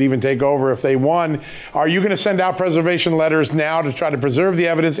Republicans could even take over if they won, are you going to send out preservation letters now to try to preserve the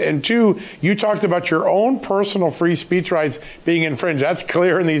evidence? And two, you talked about your own personal free speech rights being infringed. That's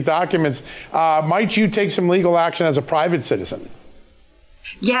clear in these documents. Might you take some legal action as a private citizen?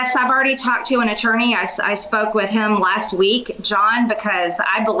 Yes, I've already talked to an attorney. I spoke with him last week, John, because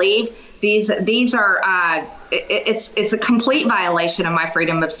I believe these are it's a complete violation of my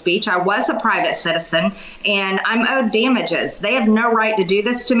freedom of speech. I was a private citizen and I'm owed damages. They have no right to do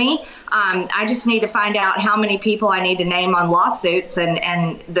this to me. I just need to find out how many people I need to name on lawsuits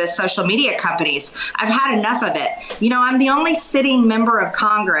and the social media companies. I've had enough of it. You know, I'm the only sitting member of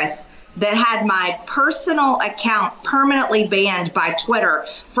Congress that had my personal account permanently banned by Twitter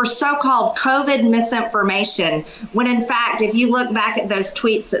for so-called COVID misinformation, when in fact, if you look back at those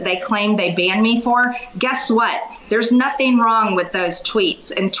tweets that they claim they banned me for, guess what? There's nothing wrong with those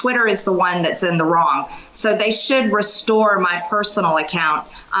tweets, and Twitter is the one that's in the wrong. So they should restore my personal account,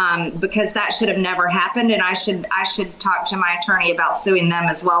 because that should have never happened, and I should talk to my attorney about suing them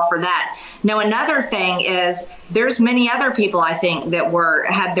as well for that. Now, another thing is there's many other people, I think, that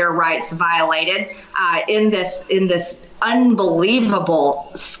had their rights violated in this unbelievable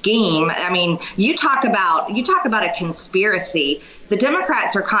scheme. I mean, you talk about a conspiracy. The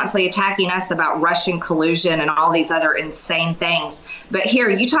Democrats are constantly attacking us about Russian collusion and all these other insane things. But here,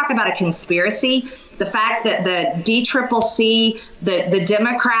 you talk about a conspiracy. The fact that the DCCC, the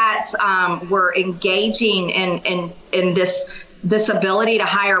Democrats were engaging in this ability to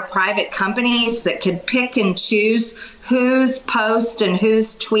hire private companies that could pick and choose whose posts and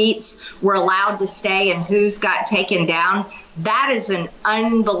whose tweets were allowed to stay and whose got taken down. That is an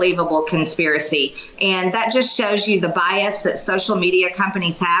unbelievable conspiracy. And that just shows you the bias that social media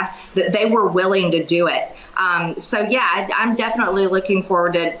companies have, that they were willing to do it. So, yeah, I'm definitely looking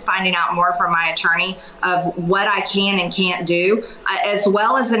forward to finding out more from my attorney of what I can and can't do, as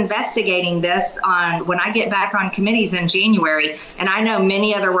well as investigating this when I get back on committees in January. And I know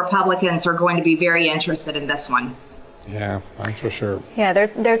many other Republicans are going to be very interested in this one. Yeah, that's for sure. Yeah,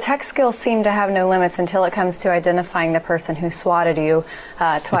 their tech skills seem to have no limits until it comes to identifying the person who swatted you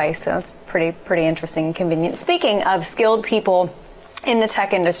twice. So it's pretty interesting and convenient. Speaking of skilled people in the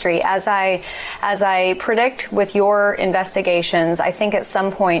tech industry, as I predict with your investigations, I think at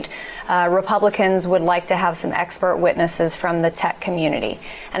some point Republicans would like to have some expert witnesses from the tech community.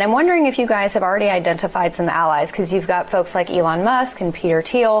 And I'm wondering if you guys have already identified some allies, because you've got folks like Elon Musk and Peter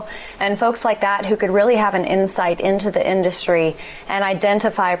Thiel and folks like that who could really have an insight into the industry and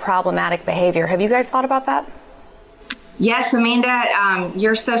identify problematic behavior. Have you guys thought about that? Yes, Amanda,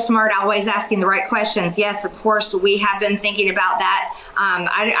 you're so smart, always asking the right questions. Yes, of course, we have been thinking about that.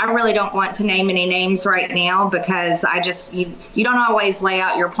 I really don't want to name any names right now, because you don't always lay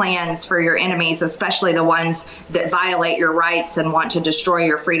out your plans for your enemies, especially the ones that violate your rights and want to destroy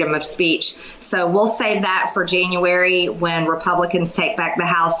your freedom of speech. So we'll save that for January when Republicans take back the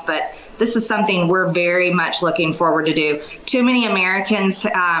House. But this is something we're very much looking forward to do. Too many Americans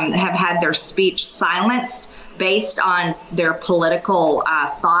have had their speech silenced based on their political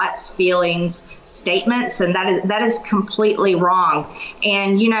thoughts, feelings, statements, and that is completely wrong.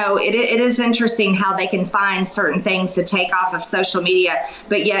 And, you know, it is interesting how they can find certain things to take off of social media,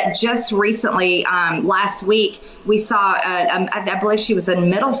 but yet just recently, last week, we saw, I believe she was in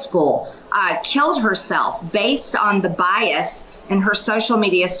middle school, killed herself based on the bias in her social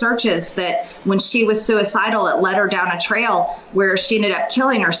media searches, that when she was suicidal, it led her down a trail where she ended up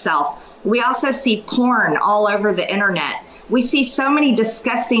killing herself. We also see porn all over the internet. We see so many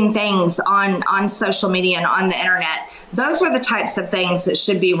disgusting things on social media and on the internet. Those are the types of things that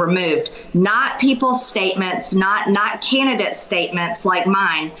should be removed, not people's statements, not candidate statements like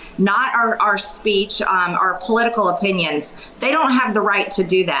mine, not our speech, our political opinions. They don't have the right to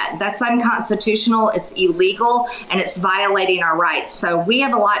do that. That's unconstitutional, it's illegal, and it's violating our rights. So we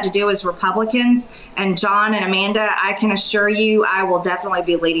have a lot to do as Republicans, and John and Amanda, I can assure you I will definitely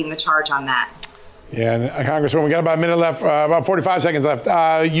be leading the charge on that. Yeah, and Congresswoman, we got about a minute left, about 45 seconds left.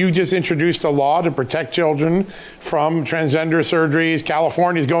 You just introduced a law to protect children from transgender surgeries.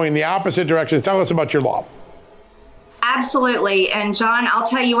 California is going in the opposite direction. Tell us about your law. Absolutely. And John, I'll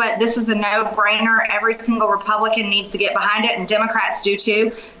tell you what, this is a no-brainer. Every single Republican needs to get behind it, and Democrats do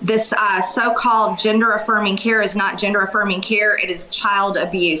too. This so-called gender-affirming care is not gender-affirming care. It is child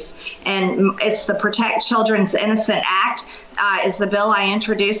abuse. And it's the Protect Children's Innocent Act is the bill I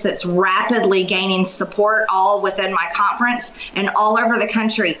introduced that's rapidly gaining support all within my conference and all over the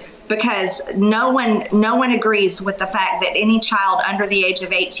country, because no one agrees with the fact that any child under the age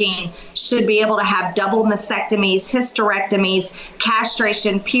of 18 should be able to have double mastectomies, hysterectomies,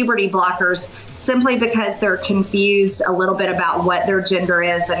 castration, puberty blockers, simply because they're confused a little bit about what their gender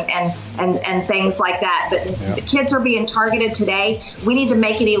is and things like that. But the kids are being targeted today. We need to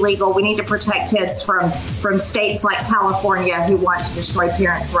make it illegal. We need to protect kids from states like California who want to destroy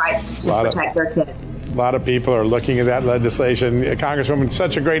parents' rights to protect their kids. A lot of people are looking at that legislation. Congresswoman,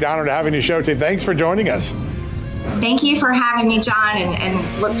 such a great honor to have you on your show today. Thanks for joining us. Thank you for having me, John,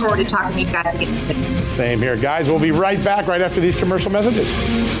 and look forward to talking to you guys again. Same here. Guys, we'll be right back right after these commercial messages.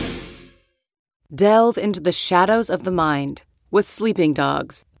 Delve into the shadows of the mind with Sleeping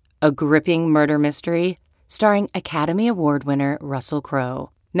Dogs, a gripping murder mystery starring Academy Award winner Russell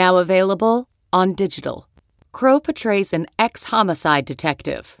Crowe. Now available on digital. Crow portrays an ex-homicide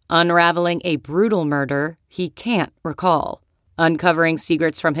detective, unraveling a brutal murder he can't recall. Uncovering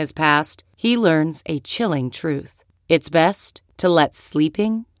secrets from his past, he learns a chilling truth. It's best to let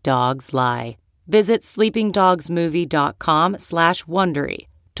sleeping dogs lie. Visit sleepingdogsmovie.com/Wondery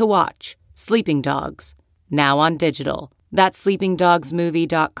to watch Sleeping Dogs, now on digital. That's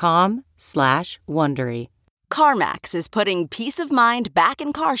sleepingdogsmovie.com/Wondery. CarMax is putting peace of mind back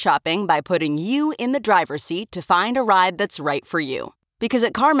in car shopping by putting you in the driver's seat to find a ride that's right for you. Because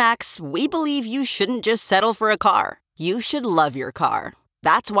at CarMax, we believe you shouldn't just settle for a car. You should love your car.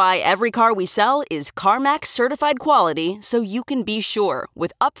 That's why every car we sell is CarMax certified quality, so you can be sure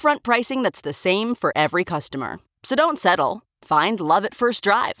with upfront pricing that's the same for every customer. So don't settle. Find love at first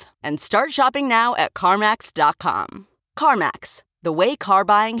drive and start shopping now at CarMax.com. CarMax, the way car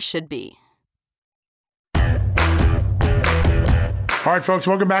buying should be. All right, folks,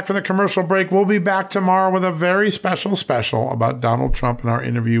 welcome back from the commercial break. We'll be back tomorrow with a very special about Donald Trump and our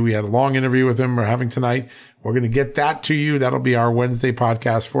interview. We had a long interview with him we're having tonight. We're going to get that to you. That'll be our Wednesday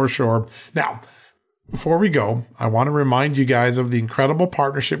podcast for sure. Now, before we go, I want to remind you guys of the incredible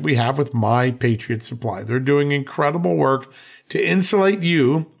partnership we have with My Patriot Supply. They're doing incredible work to insulate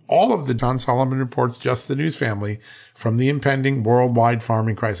you, all of the John Solomon Report's Just the News family, from the impending worldwide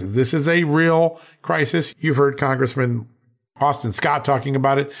farming crisis. This is a real crisis. You've heard Congressman Austin Scott talking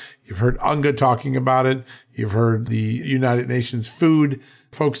about it. You've heard UNGA talking about it. You've heard the United Nations food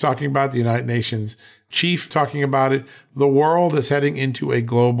folks talking about it, the United Nations chief talking about it. The world is heading into a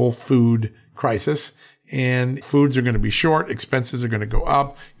global food crisis, and foods are going to be short. Expenses are going to go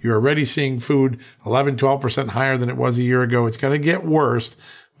up. You're already seeing food 11, 12% higher than it was a year ago. It's going to get worse.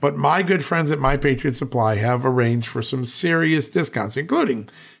 But my good friends at My Patriot Supply have arranged for some serious discounts, including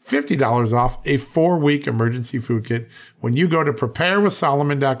 $50 off a 4-week emergency food kit when you go to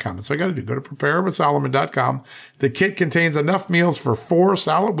preparewithsolomon.com. That's all you got to do. Go to preparewithsolomon.com. The kit contains enough meals for 4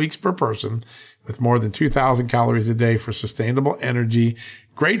 solid weeks per person with more than 2,000 calories a day for sustainable energy.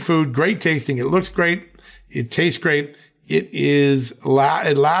 Great food, great tasting. It looks great. It tastes great. It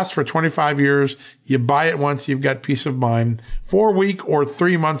lasts for 25 years. You buy it once, you've got peace of mind. 4-week or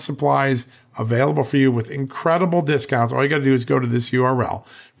 3-month supplies available for you with incredible discounts. All you got to do is go to this URL,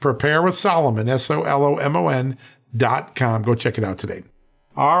 preparewithsolomon, SOLOMON.com. Go check it out today.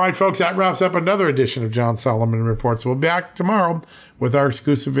 All right, folks, that wraps up another edition of John Solomon Reports. We'll be back tomorrow with our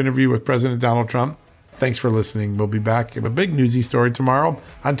exclusive interview with President Donald Trump. Thanks for listening. We'll be back with a big newsy story tomorrow.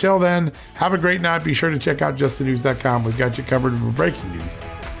 Until then, have a great night. Be sure to check out justthenews.com. We've got you covered with breaking news.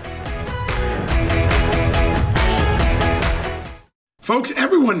 Folks,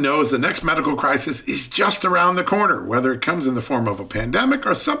 everyone knows the next medical crisis is just around the corner, whether it comes in the form of a pandemic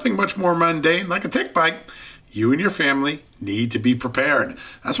or something much more mundane like a tick bite. You and your family need to be prepared.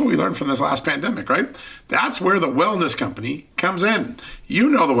 That's what we learned from this last pandemic, right? That's where the Wellness Company comes in. You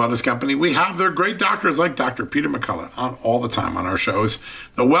know the Wellness Company. We have their great doctors like Dr. Peter McCullough on all the time on our shows.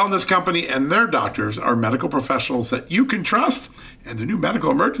 The Wellness Company and their doctors are medical professionals that you can trust, and the new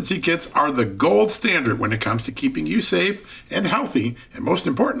medical emergency kits are the gold standard when it comes to keeping you safe and healthy, and most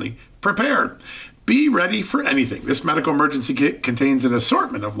importantly, prepared. Be ready for anything. This medical emergency kit contains an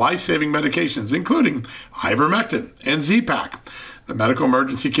assortment of life-saving medications, including ivermectin and Z-Pak. The medical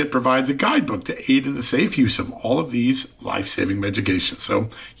emergency kit provides a guidebook to aid in the safe use of all of these life-saving medications, so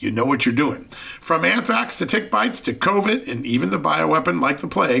you know what you're doing. From anthrax to tick bites to COVID and even the bioweapon like the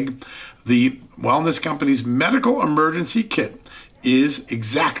plague, the Wellness Company's medical emergency kit is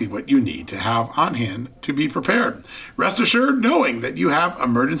exactly what you need to have on hand to be prepared. Rest assured knowing that you have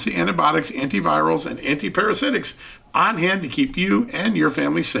emergency antibiotics, antivirals, and antiparasitics on hand to keep you and your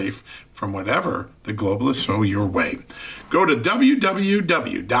family safe from whatever the globalists throw your way. Go to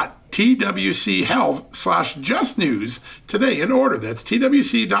www.twchealth/justnews today and order. That's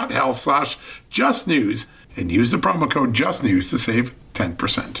twc.health/justnews and use the promo code JUSTNEWS to save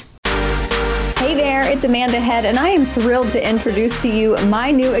 10%. Hey there, it's Amanda Head, and I am thrilled to introduce to you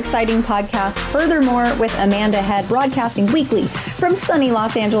my new exciting podcast, Furthermore with Amanda Head, broadcasting weekly from sunny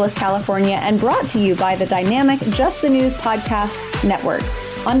Los Angeles, California, and brought to you by the dynamic Just the News Podcast Network.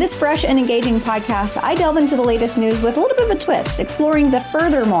 On this fresh and engaging podcast, I delve into the latest news with a little bit of a twist, exploring the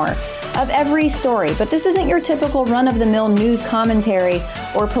furthermore of every story. But this isn't your typical run-of-the-mill news commentary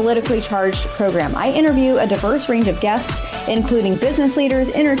or politically charged program. I interview a diverse range of guests, including business leaders,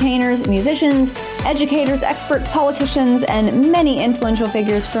 entertainers, musicians, educators, experts, politicians, and many influential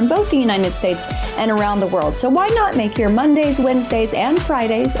figures from both the United States and around the world. So why not make your Mondays, Wednesdays, and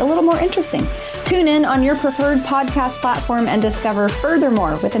Fridays a little more interesting? Tune in on your preferred podcast platform and discover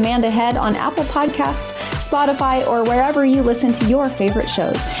Furthermore with Amanda Head on Apple Podcasts, Spotify, or wherever you listen to your favorite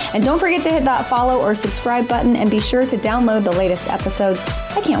shows. And don't forget to hit that follow or subscribe button and be sure to download the latest episodes.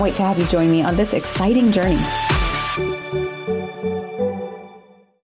 I can't wait to have you join me on this exciting journey.